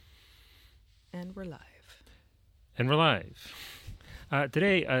And we're live. And we're live.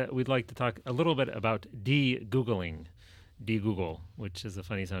 Today, we'd like to talk a little bit about Degoogling. Degoogle, which is a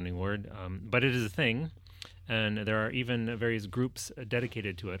funny sounding word, but it is a thing. And there are even various groups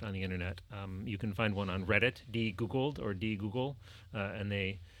dedicated to it on the internet. You can find one on Reddit, Degoogled or Degoogle, and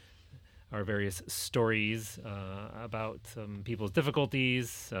they are various stories about people's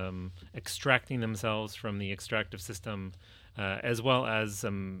difficulties, extracting themselves from the extractive system, as well as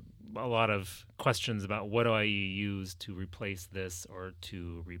a lot of questions about what do I use to replace this or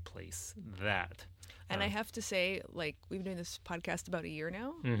to replace that. And I have to say, like, we've been doing this podcast about a year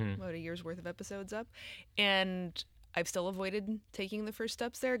now, about a year's worth of episodes up, and I've still avoided taking the first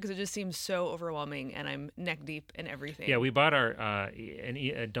steps there because it just seems so overwhelming, and I'm neck deep in everything. Yeah, we bought our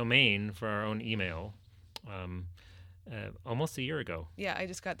a domain for our own email almost a year ago. Yeah, I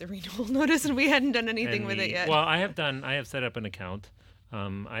just got the renewal notice, and we hadn't done anything with it yet. Well, I have set up an account.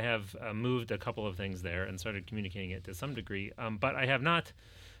 I have moved a couple of things there and started communicating it to some degree, but I have not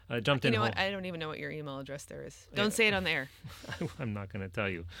jumped in. You know what? I don't even know what your email address there is. Don't say it on the air. I'm not going to tell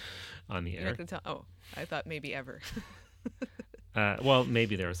you on the air. You're not going to tell? Oh, I thought maybe ever. Well,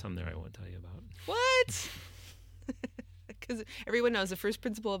 maybe there are some there I won't tell you about. What? Because everyone knows the first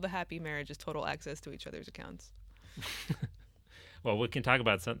principle of a happy marriage is total access to each other's accounts. Well, we can talk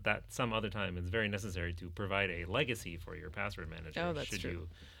about that some other time. It's very necessary to provide a legacy for your password manager. Oh, that's should true.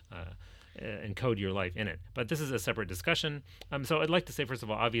 You encode your life in it. But this is a separate discussion. So I'd like to say, first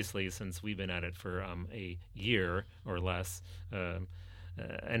of all, obviously, since we've been at it for a year or less and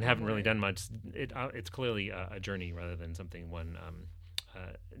haven't really done much, it's clearly a journey rather than something one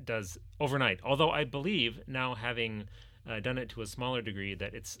does overnight. Although I believe now, having done it to a smaller degree,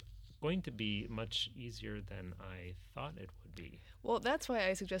 that it's going to be much easier than I thought it would be. Well, that's why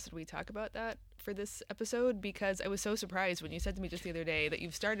I suggested we talk about that for this episode, because I was so surprised when you said to me just the other day that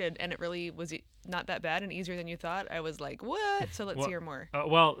you've started and it really was not that bad and easier than you thought. I was like, what? So let's hear more.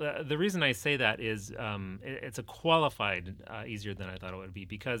 The reason I say that is it's a qualified easier than I thought it would be,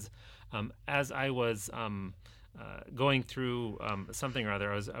 because as I was going through something or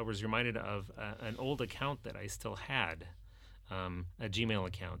other, I was reminded of an old account that I still had. A Gmail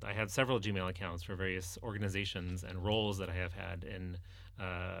account. I have several Gmail accounts for various organizations and roles that I have had in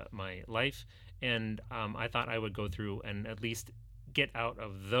my life, and I thought I would go through and at least get out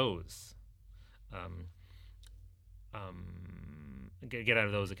of those, get out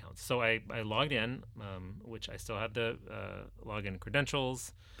of those accounts. So I logged in, which I still have the login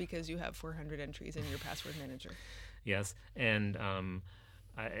credentials. Because you have 400 entries in your password manager. Yes, and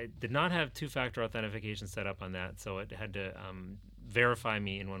I did not have two-factor authentication set up on that, so it had to verify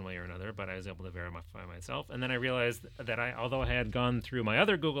me in one way or another, but I was able to verify myself. And then I realized that although I had gone through my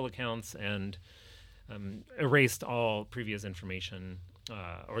other Google accounts and erased all previous information,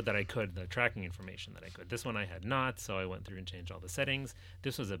 or that I could, the tracking information that I could, this one I had not, so I went through and changed all the settings.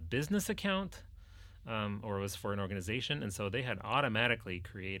 This was a business account, or it was for an organization, and so they had automatically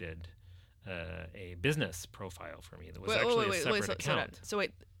created a business profile for me that was a separate account. So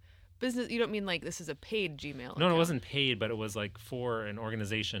wait, business? You don't mean like this is a paid Gmail account? No, it wasn't paid, but it was like for an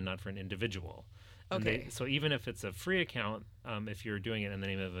organization, not for an individual. Okay. So even if it's a free account, if you're doing it in the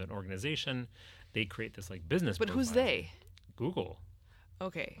name of an organization, they create this like business profile. But who's they? Google.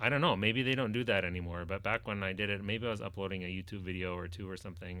 Okay. I don't know. Maybe they don't do that anymore. But back when I did it, maybe I was uploading a YouTube video or two or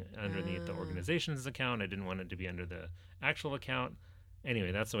something underneath the organization's account. I didn't want it to be under the actual account.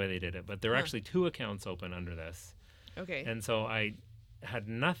 Anyway, that's the way they did it. But there are actually two accounts open under this. Okay. And so I had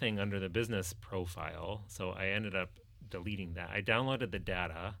nothing under the business profile, so I ended up deleting that. I downloaded the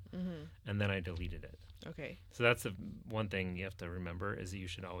data, and then I deleted it. Okay. So that's the one thing you have to remember, is that you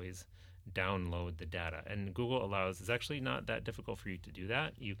should always download the data. And Google allows, it's actually not that difficult for you to do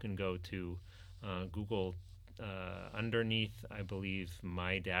that. You can go to Google underneath, I believe,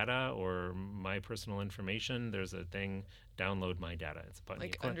 my data or my personal information. There's a thing, download my data. It's a button.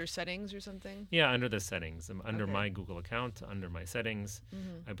 Like under settings or something? Yeah, under the settings. Under my Google account, under my settings,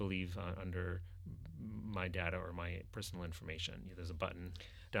 I believe under my data or my personal information. There's a button,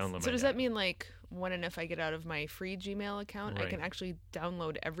 download my data. So does that mean like when and if I get out of my free Gmail account, I can actually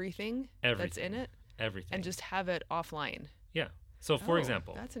download everything that's in it? Everything. And just have it offline? Yeah. So for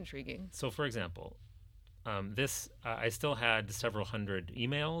example. That's intriguing. So for example, I still had several hundred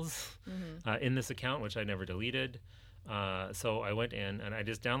emails in this account, which I never deleted. So I went in and I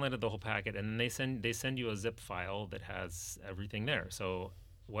just downloaded the whole packet, and then they send you a zip file that has everything there. So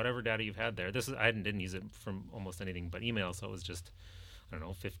whatever data you've had there, I didn't use it from almost anything but email, so it was just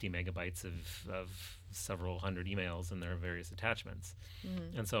 50 megabytes of several hundred emails, and there are various attachments.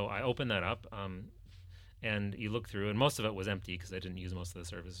 And so I opened that up. and you look through, and most of it was empty because I didn't use most of the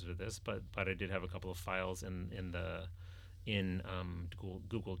services for this, but I did have a couple of files in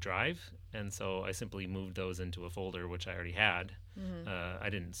Google Drive, and so I simply moved those into a folder which I already had. I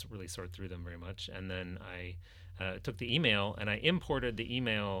didn't really sort through them very much, and then I took the email and I imported the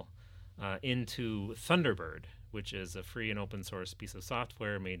email into Thunderbird, which is a free and open source piece of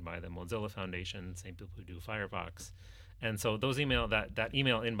software made by the Mozilla Foundation, same people who do Firefox. And so that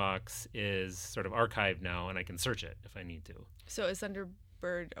email inbox is sort of archived now, and I can search it if I need to. So is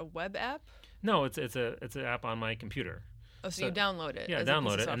Thunderbird a web app? No, it's an app on my computer. Oh, so you download it? Yeah,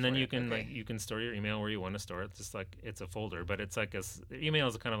 download it, and then you can you can store your email where you want to store it. It's just like it's a folder, but it's like email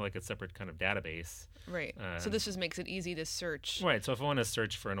is kind of like a separate kind of database. Right. So this just makes it easy to search. Right. So if I want to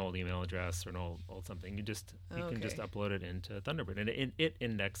search for an old email address or an old something, you can just upload it into Thunderbird, and it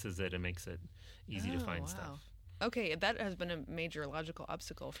indexes it and makes it easy to find stuff. Okay, that has been a major logical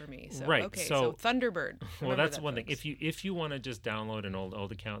obstacle for me. So, right. Okay, so Thunderbird. Well, that's one thing. If you want to just download an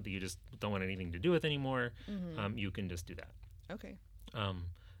old account that you just don't want anything to do with anymore, you can just do that. Okay. I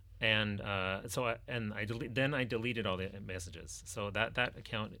deleted all the messages. So that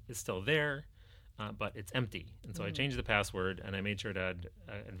account is still there, but it's empty. And so I changed the password, and I made sure to add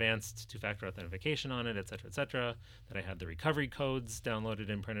advanced two-factor authentication on it, et cetera, that I had the recovery codes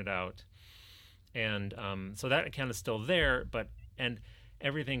downloaded and printed out. And so that account is still there, and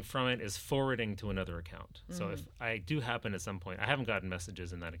everything from it is forwarding to another account. So if I do happen at some point, I haven't gotten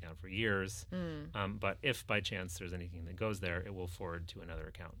messages in that account for years, but if by chance there's anything that goes there, it will forward to another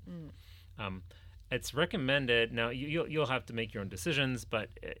account. It's recommended, now you'll have to make your own decisions, but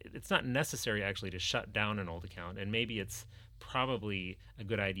it's not necessary actually to shut down an old account, and maybe it's probably a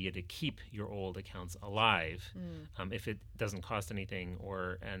good idea to keep your old accounts alive if it doesn't cost anything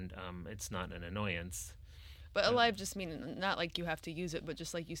and it's not an annoyance. But alive just mean not like you have to use it, but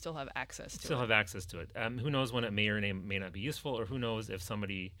just like you still have access to it. Still have access to it. Who knows when it may or may not be useful, or who knows if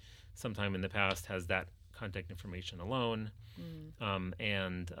somebody sometime in the past has that contact information alone, or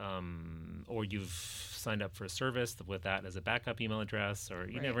you've signed up for a service with that as a backup email address, or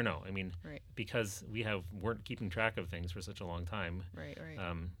you never know. I mean, because we weren't keeping track of things for such a long time. Right.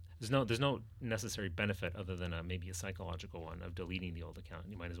 There's no necessary benefit other than maybe a psychological one of deleting the old account.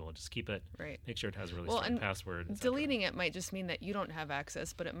 You might as well just keep it. Right. Make sure it has a really strong password. Deleting it might just mean that you don't have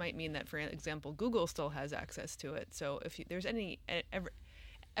access, but it might mean that, for example, Google still has access to it. So if there's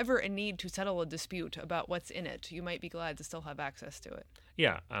ever a need to settle a dispute about what's in it, you might be glad to still have access to it.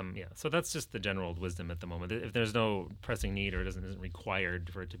 Yeah. So that's just the general wisdom at the moment. If there's no pressing need or it isn't required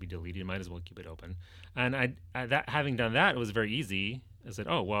for it to be deleted, you might as well keep it open. And having done that, it was very easy. I said,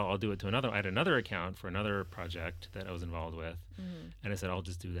 oh, well, I'll do it to I had another account for another project that I was involved with. And I said, I'll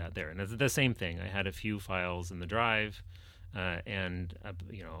just do that there. And it's the same thing. I had a few files in the drive and, a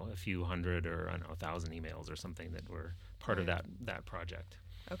few hundred or 1,000 emails or something that were part of that project.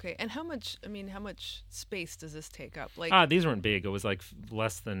 Okay, and how much space does this take up? These weren't big. It was like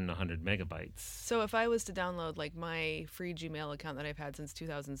less than 100 megabytes. So if I was to download my free Gmail account that I've had since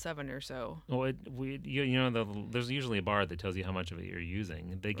 2007 or so. Well, there's usually a bar that tells you how much of it you're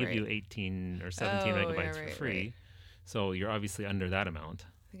using. They give you 18 or 17 megabytes for free. Right. So you're obviously under that amount.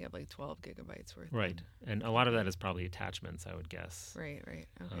 I think I have 12 gigabytes worth. Right, and a lot of that is probably attachments, I would guess. Right.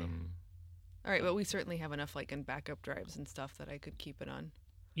 Okay. All right, but we certainly have enough in backup drives and stuff that I could keep it on.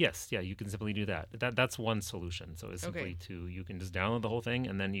 Yes, you can simply do that. That's one solution. So it's simply you can just download the whole thing,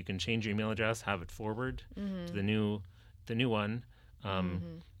 and then you can change your email address, have it forward to the new one,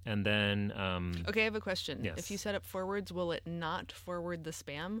 and then. Okay, I have a question. Yes. If you set up forwards, will it not forward the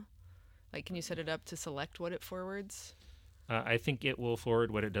spam? Can you set it up to select what it forwards? I think it will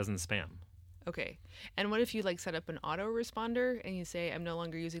forward what it doesn't spam. Okay. And what if you set up an autoresponder and you say, I'm no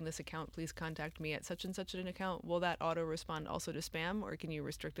longer using this account, please contact me at such and such an account? Will that auto respond also to spam, or can you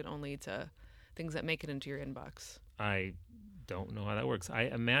restrict it only to things that make it into your inbox? I don't know how that works. I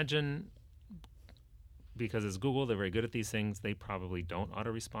imagine because it's Google, they're very good at these things, they probably don't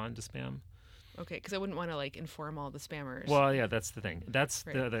auto respond to spam. Okay, because I wouldn't want to inform all the spammers. Well, yeah, that's the thing. That's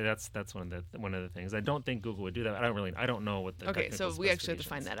one of the things. I don't think Google would do that. I don't know what the okay. So we actually have to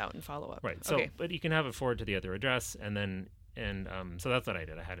find that out and follow up. Right. So, but you can have it forward to the other address, and so that's what I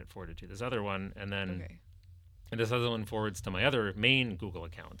did. I had it forwarded to this other one, and then and this other one forwards to my other main Google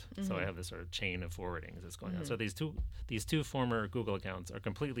account. So I have this sort of chain of forwardings that's going on. So these two former Google accounts are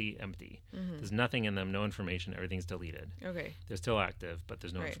completely empty. There's nothing in them, no information. Everything's deleted. Okay. They're still active, but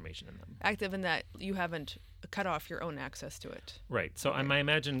there's no information in them. Active in that you haven't cut off your own access to it. Right. So I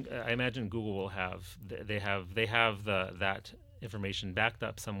imagine Google will have that information backed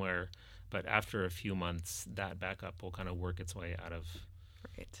up somewhere, but after a few months, that backup will kind of work its way out of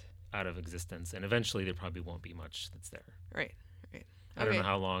out of existence, and eventually there probably won't be much that's there. Right. Right. I don't know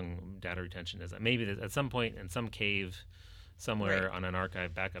how long data retention is. Maybe at some point in some cave somewhere on an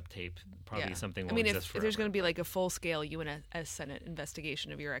archive backup tape, probably something will exist if there's going to be like a full-scale UNS Senate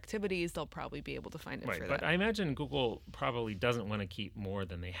investigation of your activities, they'll probably be able to find it for that. But I imagine Google probably doesn't want to keep more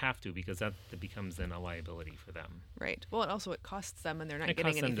than they have to, because that becomes then a liability for them. Right. Well, and also it costs them, and they're not it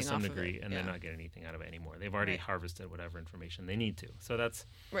getting costs them anything to some off degree, of it. and they're not getting anything out of it anymore. They've already harvested whatever information they need to. So that's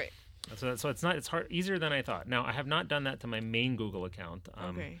right. So it's easier than I thought. Now, I have not done that to my main Google account.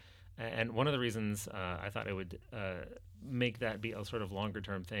 And one of the reasons I thought it would make that be a sort of longer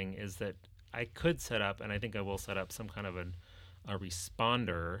term thing is that I could set up, and I think I will set up, some kind of a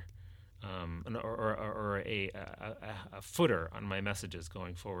responder or a footer on my messages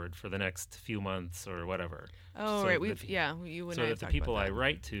going forward for the next few months or whatever. Oh, so right. You and so I that the people I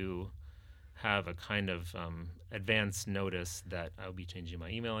write to have a kind of advance notice that I'll be changing my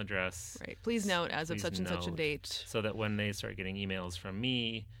email address. Right. Please note as of such and such a date. So that when they start getting emails from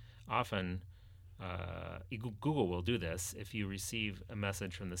me, often Google will do this. If you receive a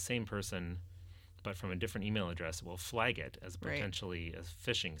message from the same person but from a different email address, it will flag it as potentially a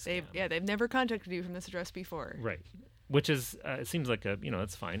phishing scam. They've never contacted you from this address before. Right. Which is, it seems like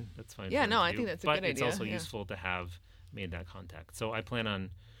that's fine. That's fine. Yeah, no, I think that's a good idea. But it's also useful to have made that contact. So I plan on,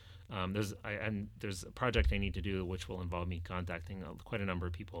 there's a project I need to do which will involve me contacting quite a number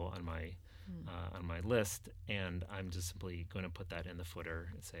of people on my list, and I'm just simply going to put that in the footer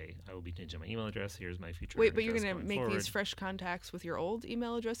and say, I will be changing my email address. Here's my future. Wait, but you're going to make these fresh contacts with your old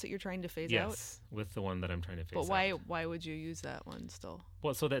email address that you're trying to phase out? Yes, with the one that I'm trying to phase out. But why would you use that one still?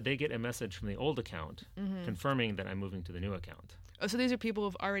 Well, so that they get a message from the old account confirming that I'm moving to the new account. Oh, so these are people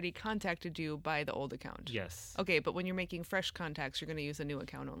who've already contacted you by the old account? Yes. Okay, but when you're making fresh contacts, you're going to use a new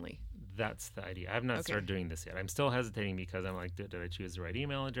account only? That's the idea. I have not started doing this yet. I'm still hesitating because I'm like, did I choose the right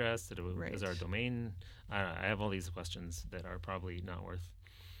email address? Is our domain? I have all these questions that are probably not worth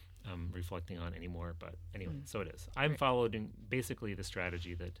reflecting on anymore. But anyway, so it is. I'm following basically the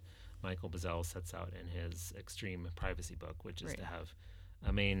strategy that Michael Bazzell sets out in his Extreme Privacy book, which is to have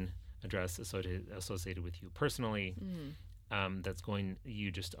a main address associated with you personally.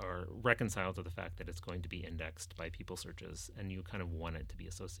 You just are reconciled to the fact that it's going to be indexed by people searches, and you kind of want it to be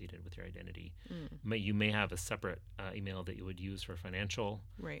associated with your identity. You may have a separate email that you would use for financial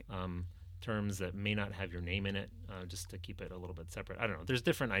terms that may not have your name in it, just to keep it a little bit separate. I don't know. There's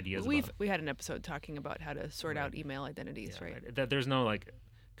different ideas. We had an episode talking about how to sort out email identities, right? That there's no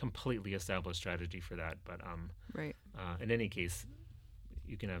completely established strategy for that, but in any case,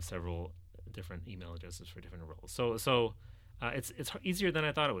 you can have several different email addresses for different roles. So. It's easier than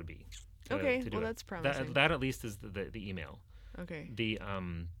I thought it would be. Okay, well that's promising. That at least is the email. Okay. The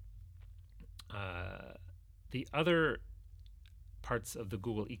other parts of the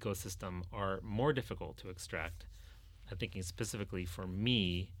Google ecosystem are more difficult to extract. I'm thinking specifically for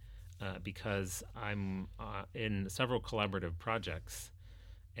me because I'm in several collaborative projects,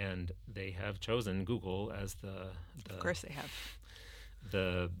 and they have chosen Google as the of course they have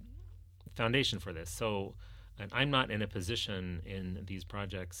the foundation for this. So. And I'm not in a position in these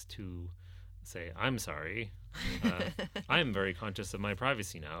projects to say, I'm sorry. I'm very conscious of my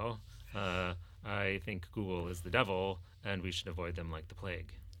privacy now. I think Google is the devil, and we should avoid them like the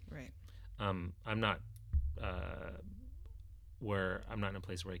plague. Right. I'm not in a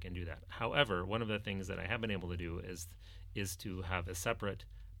place where I can do that. However, one of the things that I have been able to do is to have a separate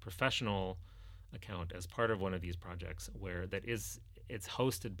professional account as part of one of these projects it's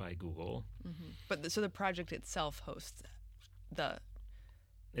hosted by Google. But so the project itself hosts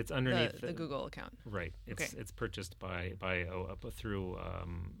it's underneath the Google account. Right. It's purchased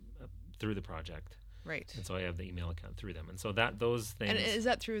through the project. Right. And so I have the email account through them. And so those things. And is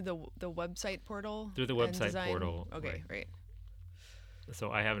that through the website portal? Through the website portal. Okay, right.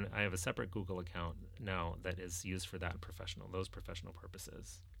 So I have a separate Google account now that is used for those professional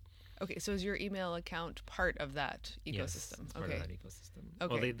purposes. Okay, so is your email account part of that ecosystem? Yes, it's part of that ecosystem.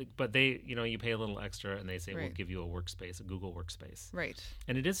 Okay. Well, you pay a little extra, and they say we'll give you a workspace, a Google workspace. Right.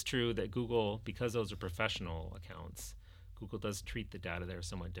 And it is true that Google, because those are professional accounts, Google does treat the data there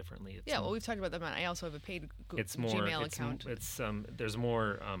somewhat differently. We've talked about that. I also have a paid Gmail account. There's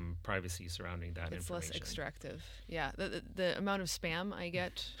more privacy surrounding that information. It's less extractive. Yeah, the amount of spam I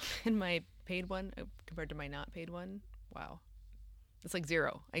get in my paid one compared to my not paid one, wow. It's like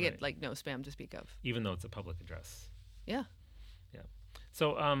zero. I get no spam to speak of. Even though it's a public address. Yeah. Yeah.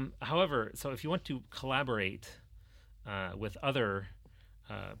 So, however, if you want to collaborate with other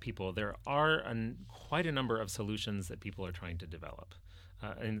people, there are quite a number of solutions that people are trying to develop.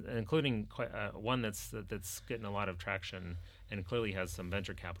 including one that's getting a lot of traction and clearly has some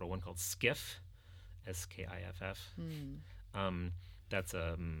venture capital. One called Skiff, SKIFF. That's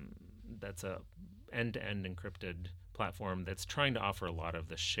a end-to-end encrypted platform that's trying to offer a lot of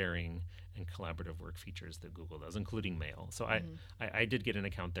the sharing and collaborative work features that Google does, including mail. So I did get an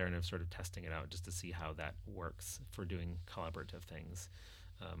account there, and I'm sort of testing it out just to see how that works for doing collaborative things.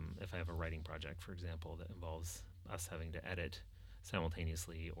 If I have a writing project, for example, that involves us having to edit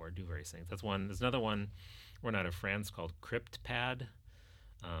simultaneously or do various things. That's one. There's another one run out of France called CryptPad,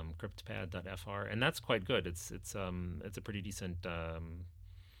 cryptpad.fr, and that's quite good. It's a pretty decent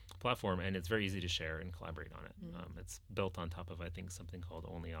platform, and it's very easy to share and collaborate on it. It's built on top of, I think, something called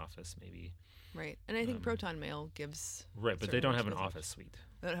OnlyOffice, maybe. Right, and I think Proton Mail gives... Right, but they don't have an Office suite.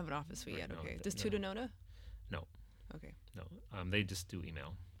 They don't have an Office suite yet, no, okay. Does Tutanota? No. Okay. No, they just do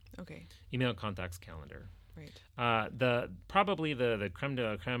email. Okay. Email, contacts, calendar. Right. Probably the creme de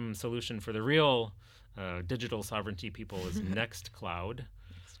la creme solution for the real digital sovereignty people is Nextcloud.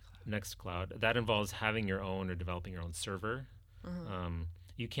 Nextcloud. That involves having your own or developing your own server.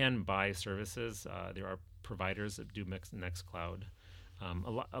 You can buy services. There are providers that do Nextcloud.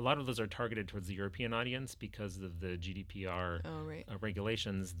 A lot of those are targeted towards the European audience because of the GDPR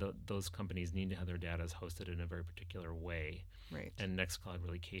regulations. Those companies need to have their data hosted in a very particular way. Right. And Nextcloud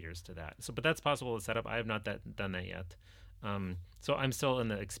really caters to that. So, but that's possible to set up. I have not done that yet. So I'm still in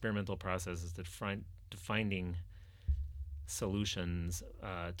the experimental process as to finding solutions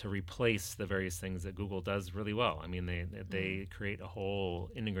to replace the various things that Google does really well. I mean, they create a whole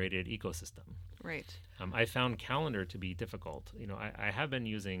integrated ecosystem. Right. I found Calendar to be difficult. You know, I have been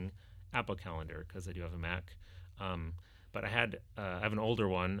using Apple Calendar because I do have a Mac, but I have an older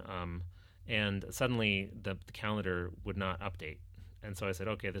one, and suddenly the calendar would not update. And so I said,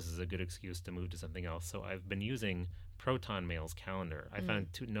 okay, this is a good excuse to move to something else. So I've been using Proton Mail's calendar. I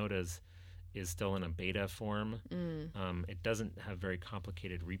found Tutanota is still in a beta form. It doesn't have very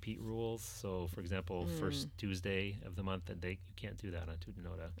complicated repeat rules. So, for example, first Tuesday of the month, you can't do that on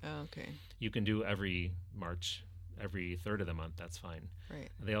Tutanota. Oh, okay. You can do every March, every third of the month. That's fine. Right.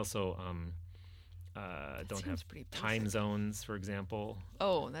 They also don't have time zones, for example.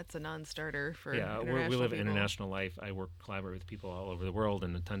 Oh, that's a non-starter for international we live people. International life. I collaborate with people all over the world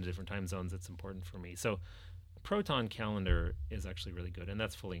in a ton of different time zones. It's important for me. So Proton Calendar is actually really good, and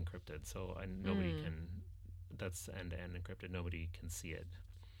that's fully encrypted. So nobody can. That's end-to-end encrypted. Nobody can see it.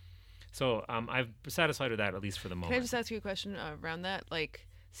 So I'm satisfied with that, at least for the moment. Can I just ask you a question around that?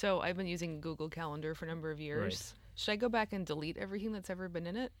 So I've been using Google Calendar for a number of years. Right. Should I go back and delete everything that's ever been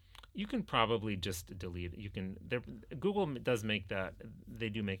in it? You can probably just delete it. Google does make that. They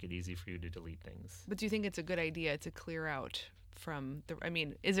do make it easy for you to delete things. But do you think it's a good idea to clear out from the? I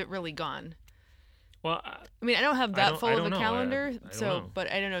mean, is it really gone? Well, I mean, I don't have that full of a calendar, so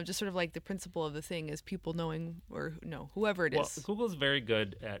but I don't know. Just sort of like the principle of the thing is people knowing, or whoever it is. Well, Google's very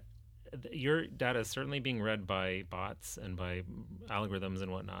good at your data is certainly being read by bots and by algorithms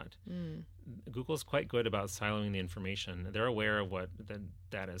and whatnot. Google's quite good about siloing the information. They're aware of what the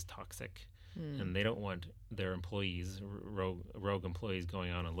data is toxic, and they don't want their employees, rogue employees,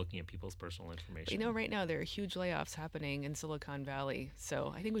 going on and looking at people's personal information. But right now there are huge layoffs happening in Silicon Valley,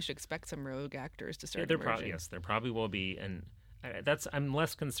 so I think we should expect some rogue actors to start emerging. Yes, there probably will be, and I'm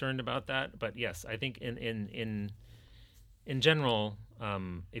less concerned about that. But yes, I think in general,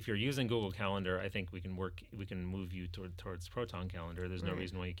 if you're using Google Calendar, I think we can move you towards Proton Calendar. There's no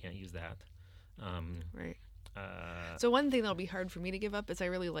reason why you can't use that. Right. So one thing that'll be hard for me to give up is I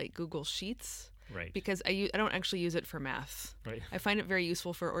really like Google Sheets. Right. Because I don't actually use it for math. Right. I find it very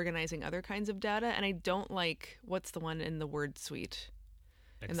useful for organizing other kinds of data, and I don't like what's the one in the Word suite?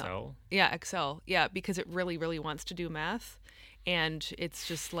 Excel? Excel. Yeah, because it really, really wants to do math, and it's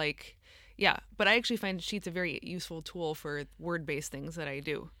just like, but I actually find Sheets a very useful tool for Word-based things that I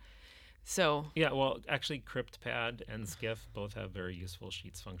do. So well, actually, CryptPad and Skiff both have very useful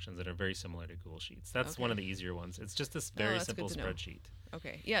Sheets functions that are very similar to Google Sheets. That's one of the easier ones. It's just this very simple spreadsheet.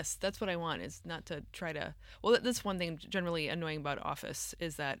 Okay. Yes, that's what I want. Is not to try to. Well, that's one thing generally annoying about Office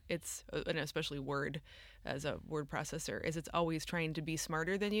is that it's, and especially Word, as a word processor, is it's always trying to be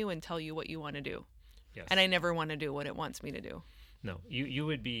smarter than you and tell you what you want to do. Yes. And I never want to do what it wants me to do. No,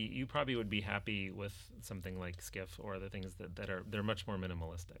 you probably would be happy with something like Skiff or other things they're much more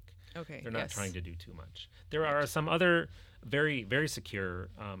minimalistic. Okay. They're not trying to do too much. There are some other very, very secure,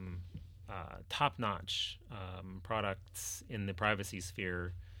 top-notch products in the privacy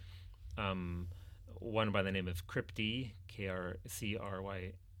sphere. One by the name of Crypty,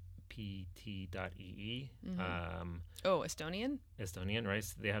 KRCRYPT.ee. Estonian. Estonian, right?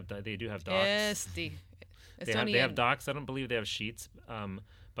 They do have docs. They have docs. I don't believe they have sheets,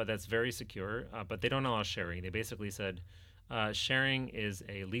 but that's very secure. But they don't allow sharing. They basically said sharing is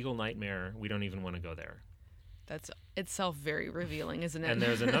a legal nightmare. We don't even want to go there. That's itself very revealing, isn't it? And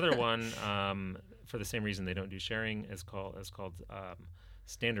there's another one for the same reason they don't do sharing. Is called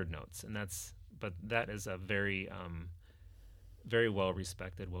standard notes, and that is a very very well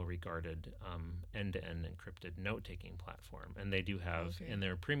respected, well regarded end-to-end encrypted note-taking platform. And they do have in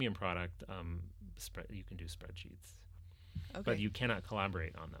their premium product you can do spreadsheets, but you cannot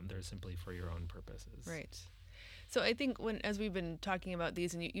collaborate on them. They're simply for your own purposes. Right. So I think as we've been talking about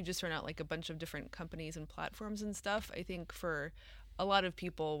these, and you just thrown out like a bunch of different companies and platforms and stuff, I think for a lot of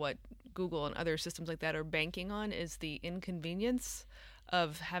people, what Google and other systems like that are banking on is the inconvenience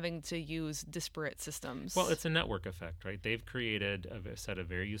of having to use disparate systems. Well, it's a network effect, right? They've created a set of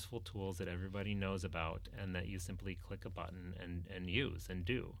very useful tools that everybody knows about and that you simply click a button and use and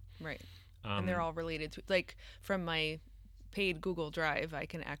do. Right. And they're all related to, like, from my paid Google Drive, I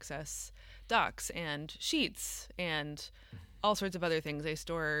can access docs and sheets and all sorts of other things. I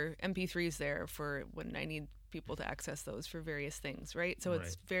store MP3s there for when I need people to access those for various things, right? So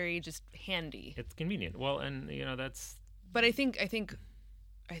it's very just handy. It's convenient. Well, and that's. But I think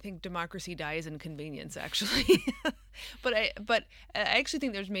democracy dies in convenience, actually. but I actually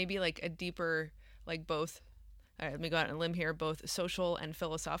think there's maybe like a deeper, like both. All right, let me go out on a limb here, both social and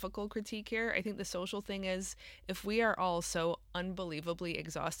philosophical critique here. I think the social thing is, if we are all so unbelievably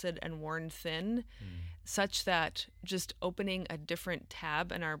exhausted and worn thin, such that just opening a different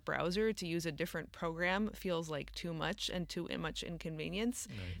tab in our browser to use a different program feels like too much and too much inconvenience,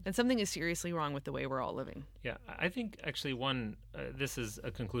 then something is seriously wrong with the way we're all living. Yeah, I think actually this is a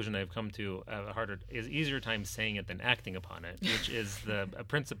conclusion I've come to is easier time saying it than acting upon it, which is a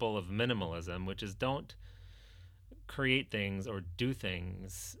principle of minimalism, which is don't create things or do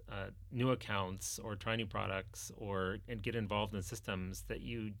things, new accounts or try new products and get involved in systems that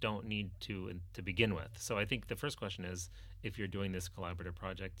you don't need to begin with. So I think the first question is, if you're doing this collaborative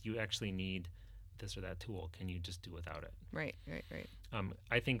project, you actually need this or that tool. Can you just do without it? Right.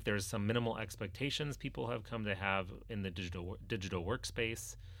 I think there's some minimal expectations people have come to have in the digital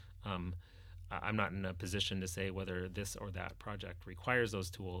workspace. I'm not in a position to say whether this or that project requires those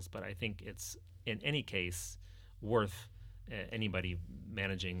tools, but I think it's, in any case, worth anybody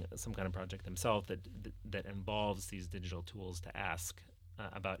managing some kind of project themselves that involves these digital tools to ask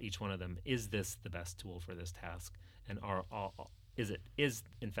about each one of them. Is this the best tool for this task? And is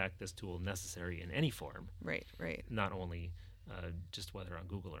in fact this tool necessary in any form? Right. Not only just whether on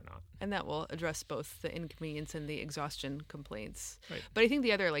Google or not. And that will address both the inconvenience and the exhaustion complaints. Right. But I think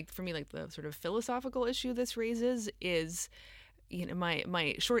the other, for me, the sort of philosophical issue this raises is,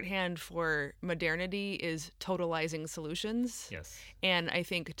 my shorthand for modernity is totalizing solutions. Yes. And I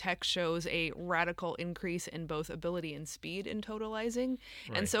think tech shows a radical increase in both ability and speed in totalizing.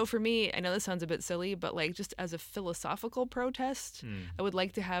 Right. And so for me, I know this sounds a bit silly, but just as a philosophical protest, I would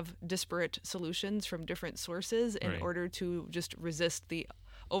like to have disparate solutions from different sources in order to just resist the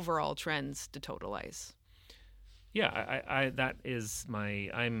overall trends to totalize. Yeah, I that is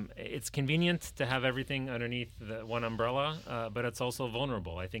it's convenient to have everything underneath the one umbrella, but it's also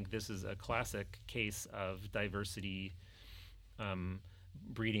vulnerable. I think this is a classic case of diversity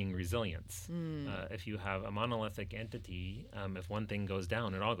breeding resilience. If you have a monolithic entity, if one thing goes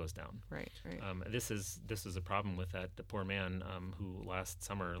down, it all goes down. Right. This is a problem with the poor man who last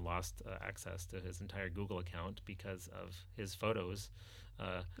summer lost access to his entire Google account because of his photos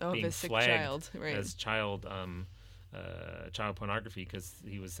being his sick flagged child, right. as child pornography because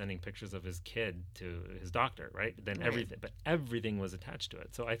he was sending pictures of his kid to his doctor, right? Then everything was attached to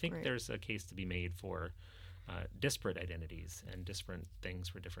it. So I think there's a case to be made for disparate identities and different things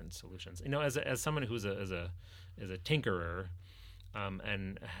for different solutions. As someone who's a tinkerer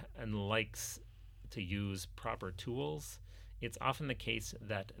and likes to use proper tools, it's often the case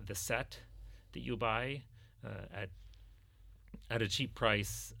that the set that you buy at a cheap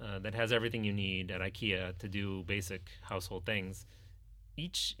price that has everything you need at IKEA to do basic household things,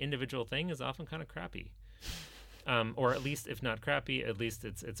 each individual thing is often kind of crappy. Or at least, if not crappy, at least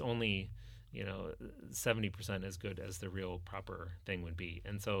it's only 70% as good as the real proper thing would be.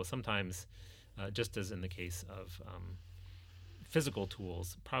 And so sometimes, just as in the case of physical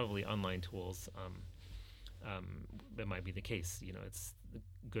tools, probably online tools, that might be the case. It's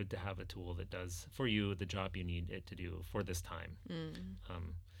good to have a tool that does for you the job you need it to do for this time.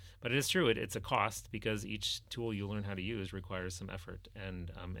 But it is true, it's a cost because each tool you learn how to use requires some effort.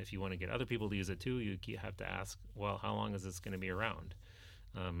 And if you want to get other people to use it too, you have to ask, well, how long is this going to be around?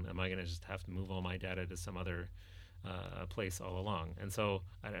 Am I going to just have to move all my data to some other place all along. And so,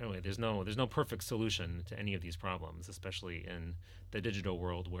 anyway, there's no perfect solution to any of these problems, especially in the digital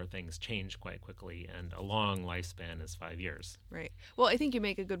world where things change quite quickly, and a long lifespan is 5 years. Right. Well, I think you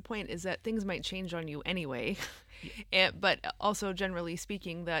make a good point is that things might change on you anyway, but also generally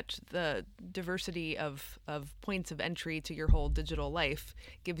speaking that the diversity of points of entry to your whole digital life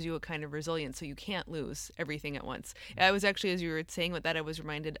gives you a kind of resilience so you can't lose everything at once. I was actually, as you were saying with that, I was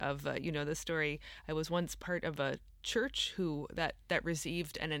reminded of, the story. I was once part of a church who that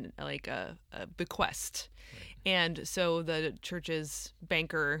received a bequest. Right. And so the church's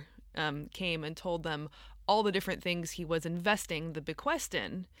banker came and told them all the different things he was investing the bequest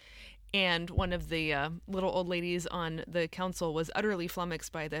in. And one of the little old ladies on the council was utterly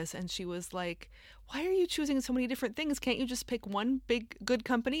flummoxed by this. And she was like, why are you choosing so many different things? Can't you just pick one big, good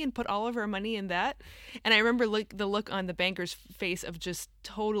company and put all of our money in that? And I remember the look on the banker's face of just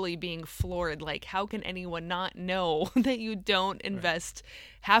totally being floored. Like, how can anyone not know that you don't invest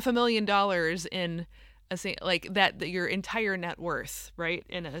 $500,000 in that your entire net worth, right,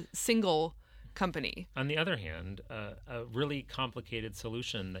 in a single company? On the other hand, a really complicated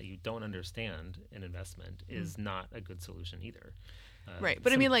solution that you don't understand in investment is not a good solution either. Right,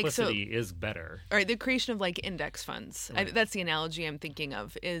 but I mean, simplicity is better. All right, the creation of index funds. Right. That's the analogy I'm thinking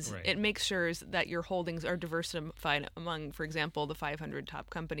of. It makes sure that your holdings are diversified among, for example, the 500 top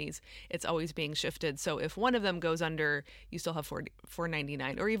companies. It's always being shifted. So if one of them goes under, you still have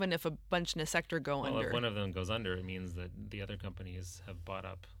 499. Or even if a bunch in a sector go under. If one of them goes under, it means that the other companies have bought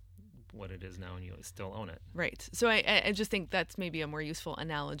up what it is now and you still own it. Right. So I just think that's maybe a more useful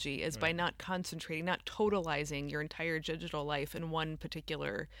analogy is by not concentrating, not totalizing your entire digital life in one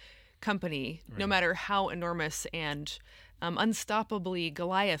particular company, no matter how enormous and unstoppably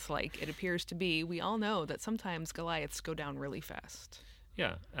Goliath-like it appears to be. We all know that sometimes Goliaths go down really fast.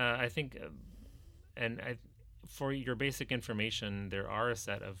 Yeah, I think, for your basic information, there are a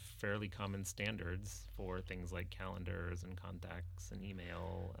set of fairly common standards for things like calendars and contacts and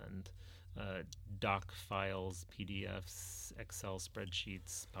email and doc files, PDFs, Excel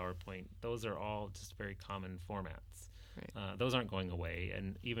spreadsheets, PowerPoint. Those are all just very common formats. Right. Those aren't going away,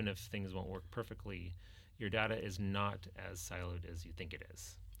 and even if things won't work perfectly, your data is not as siloed as you think it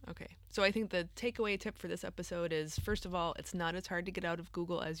is. Okay, so I think the takeaway tip for this episode is, first of all, it's not as hard to get out of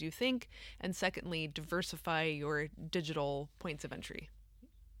Google as you think, and secondly, diversify your digital points of entry.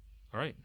 All right.